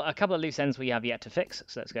a couple of loose ends we have yet to fix,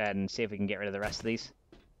 so let's go ahead and see if we can get rid of the rest of these.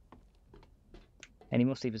 Any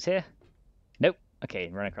more sleepers here? Nope. Okay,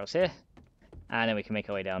 run across here. And then we can make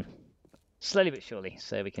our way down. Slowly but surely,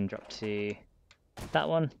 so we can drop to that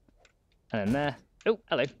one. And then there. Oh,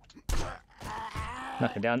 hello.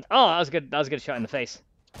 Knock him down. Oh, that was good. That was a good shot in the face.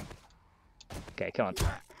 Okay, come on.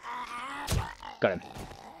 Got him.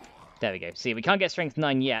 There we go. See, we can't get strength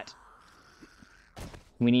 9 yet.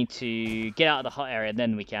 We need to get out of the hot area,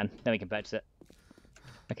 then we can. Then we can purchase it.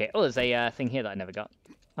 Okay. Oh, there's a thing here that I never got.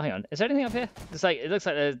 Oh, hang on. Is there anything up here? It's like, it looks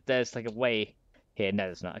like there's like a way here. No,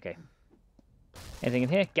 there's not. Okay. Anything in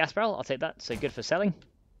here? Gas barrel. I'll take that. So good for selling.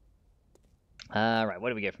 Right.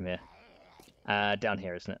 Where do we go from here? Down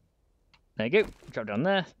here, isn't it? There you go. Drop down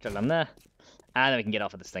there. Drop down there. And then we can get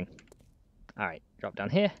off of this thing. All right. Drop down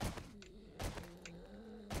here.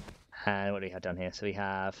 And what do we have down here? So we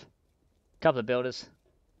have a couple of builders.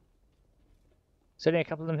 Is there only a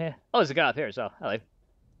couple of them here? Oh, there's a guy up here as well. Hello.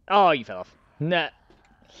 Oh, you fell off. Nah.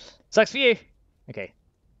 Sucks for you. Okay.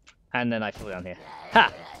 And then I fall down here.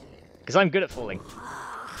 Ha! Because I'm good at falling.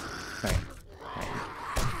 Right.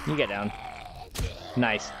 You get down.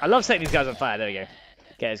 Nice. I love setting these guys on fire. There we go.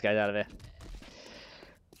 Get those guys out of here.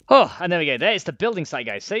 Oh, and there we go. There's the building site,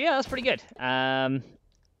 guys. So yeah, that's pretty good.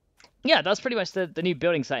 Yeah, that's pretty much the new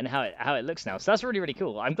building site and how it looks now. So that's really, really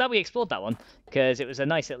cool. I'm glad we explored that one, because it was a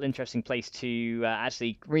nice little interesting place to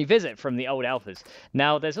actually revisit from the old alphas.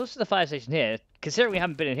 Now, there's also the fire station here. Considering we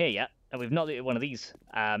haven't been in here yet, and we've not looted one of these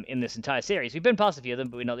in this entire series. We've been past a few of them,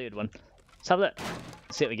 but we've not looted one. Let's have a look.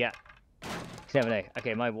 Let's see what we get. You never know.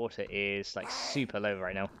 Okay, my water is like super low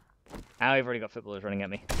right now. And I've already got footballers running at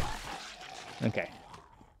me. Okay.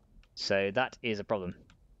 So that is a problem.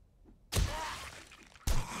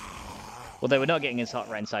 Although we're not getting as hot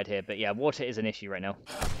right inside here, but yeah, water is an issue right now.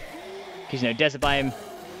 Because, you know, desert biome,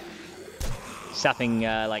 sapping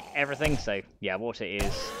like everything. So yeah, water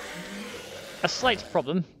is a slight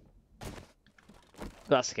problem.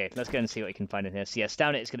 But that's okay. Let's go and see what we can find in here. So yes,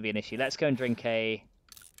 down it is going to be an issue. Let's go and drink a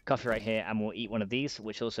coffee right here, and we'll eat one of these,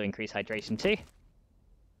 which also increase hydration too.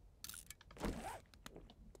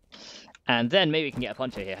 And then maybe we can get a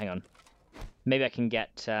poncho here. Hang on. Maybe I can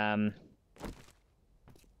get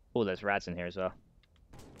all those rads in here as well.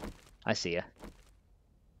 I see ya.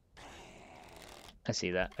 I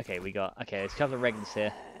see that. Okay, we got... Okay, there's a couple of regulars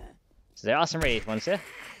here. So there are some radiated ones here.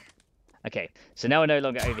 Okay, so now we're no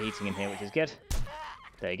longer overheating in here, which is good.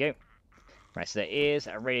 There you go. Right, so there is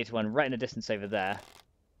a radiated one right in the distance over there.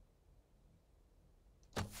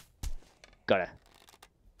 Got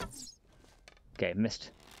her. Okay,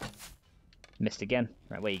 missed. Missed again.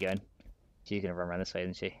 Right, where are you going? She's going to run around this way,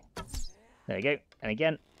 isn't she? There you go. And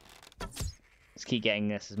again. Let's keep getting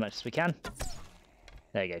this as much as we can.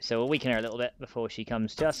 There you go. So we'll weaken her a little bit before she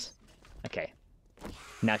comes to us. Okay.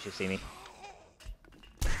 Now she'll see me.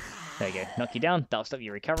 There you go. Knock you down. That'll stop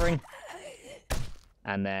you recovering.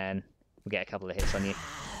 And then we'll get a couple of hits on you.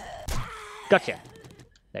 Gotcha.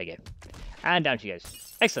 There you go. And down she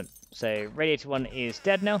goes. Excellent. So radiator one is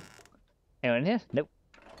dead now. Anyone in here? Nope.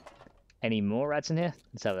 Any more rads in here?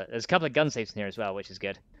 Let's have it. There's a couple of gun safes in here as well, which is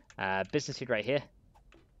good. Business food right here.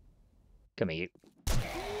 Come here, you.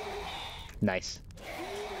 Nice.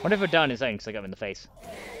 Wonder if he'll die on his own because I got him in the face.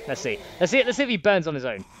 Let's see. Let's see if he burns on his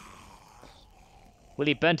own. Will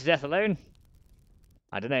he burn to death alone?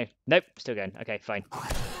 I don't know. Nope. Still going. Okay, fine.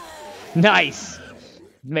 Nice.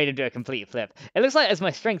 Made him do a complete flip. It looks like as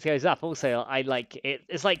my strength goes up, also I like it.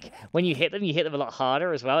 It's like when you hit them a lot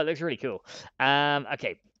harder as well. It looks really cool.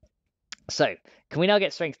 Okay. So, can we now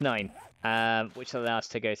get strength 9? Which will allow us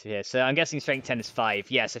to go through here. So I'm guessing strength 10 is 5.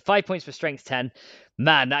 Yeah, so 5 points for strength 10.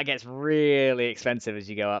 Man, that gets really expensive as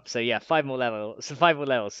you go up. So yeah, 5 more levels.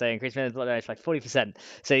 So increase minimum blood damage by 40%.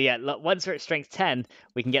 So yeah, once we're at strength 10,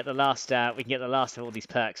 we can get the last. Of all these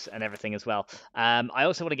perks and everything as well. I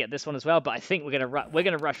also want to get this one as well, but I think we're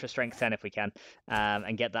gonna rush for strength 10 if we can,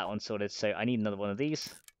 and get that one sorted. So I need another one of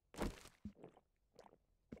these.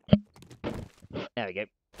 There we go.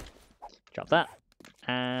 Drop that.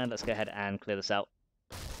 And let's go ahead and clear this out.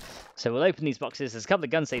 So we'll open these boxes. There's a couple of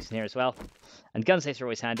gun safes in here as well. And gun safes are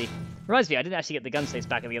always handy. Reminds me, I didn't actually get the gun safes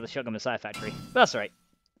back at the other Shotgun Messiah factory. But that's alright.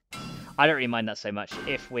 I don't really mind that so much.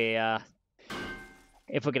 If we're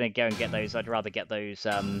going to go and get those, I'd rather get those...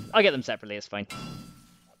 I'll get them separately, it's fine.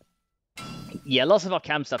 Yeah, lots of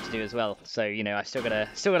off-cam stuff to do as well. So, you know, I still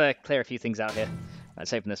gotta clear a few things out here.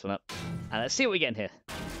 Let's open this one up. And let's see what we get in here.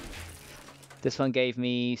 This one gave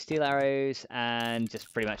me steel arrows and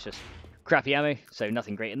just pretty much just crappy ammo, so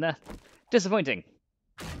nothing great in there. Disappointing.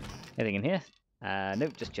 Anything in here?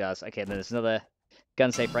 Nope, just jars. Okay, then there's another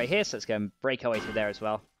gun safe right here, so let's go and break our way through there as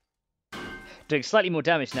well. Doing slightly more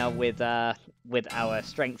damage now with our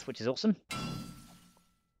strength, which is awesome.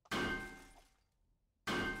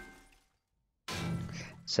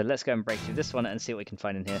 So let's go and break through this one and see what we can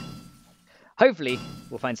find in here. Hopefully,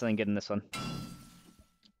 we'll find something good in this one.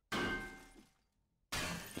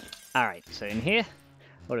 Alright, so in here,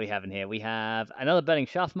 what do we have in here? We have another burning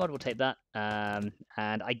shaft mod, we'll take that. And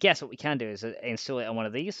I guess what we can do is install it on one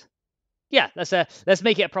of these. Yeah, let's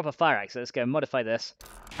make it a proper fire axe. So let's go and modify this,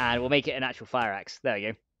 and we'll make it an actual fire axe. There we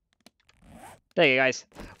go. There you go, guys.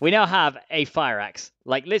 We now have a fire axe.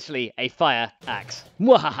 Like, literally, a fire axe.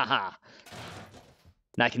 Mwahaha!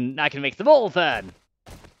 Now I can make them all burn!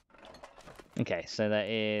 Okay, so there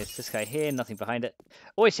is this guy here, nothing behind it.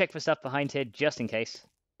 Always check for stuff behind here, just in case.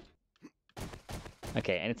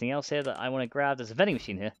 Okay, anything else here that I want to grab? There's a vending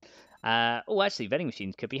machine here. Oh, actually, vending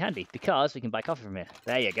machines could be handy, because we can buy coffee from here.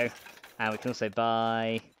 There you go. And we can also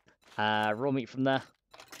buy raw meat from there.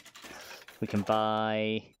 We can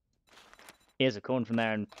buy ears of corn from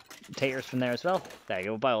there and potatoes from there as well. There you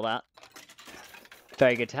go, we'll buy all that.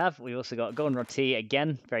 Very good to have. We've also got goldenrod tea,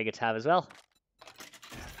 again, very good to have as well.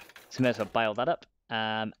 So we may as well buy all that up.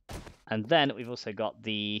 And then we've also got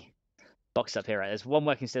the box up here, right? There's one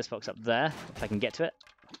working stairs box up there, if I can get to it.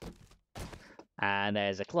 And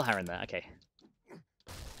there's a claw hammer in there, okay.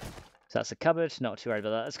 So that's a cupboard, not too worried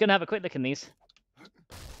about that. Let's go and have a quick look in these.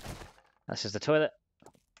 That's just a toilet.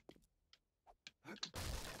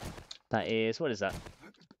 That is, what is that?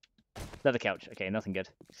 Leather couch, okay, nothing good.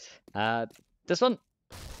 This one,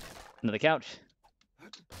 another couch.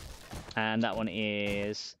 And that one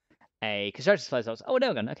is a construction supplies box. Oh, a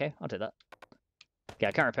nail gun, okay, I'll take that. Yeah,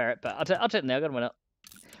 I can't repair it, but I'll take the nail gun, why not?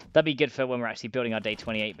 That'd be good for when we're actually building our day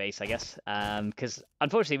 28 base, I guess. Because,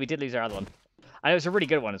 unfortunately, we did lose our other one. And it was a really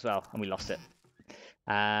good one as well, and we lost it.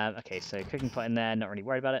 Okay, so cooking pot in there, not really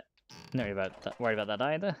worried about it. Not really worried about that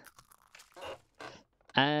either.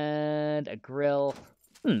 And a grill.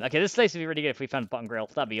 Okay, this place would be really good if we found a bottom grill.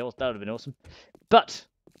 That'd be awesome. That would have been awesome. But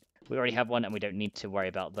we already have one, and we don't need to worry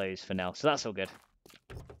about those for now. So that's all good.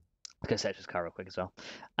 Let's go search this car real quick as well.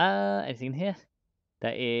 Anything in here?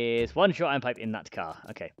 There is one short iron pipe in that car.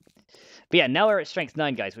 Okay. But yeah, now we're at strength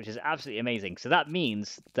 9, guys, which is absolutely amazing. So that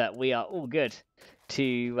means that we are all good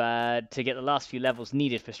to get the last few levels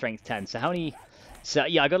needed for strength 10. So how many? So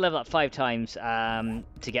yeah, I got to level up 5 times to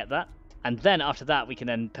get that. And then after that, we can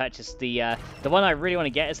then purchase the one I really want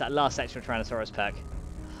to get is that last extra Tyrannosaurus perk.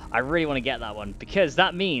 I really want to get that one because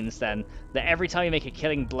that means then that every time we make a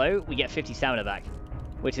killing blow, we get 50 stamina back,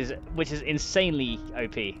 which is insanely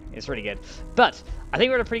OP. It's really good. But I think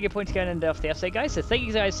we're at a pretty good point to go and end off the episode, guys. So thank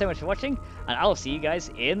you guys so much for watching, and I'll see you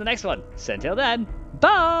guys in the next one. So until then,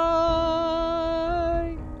 bye.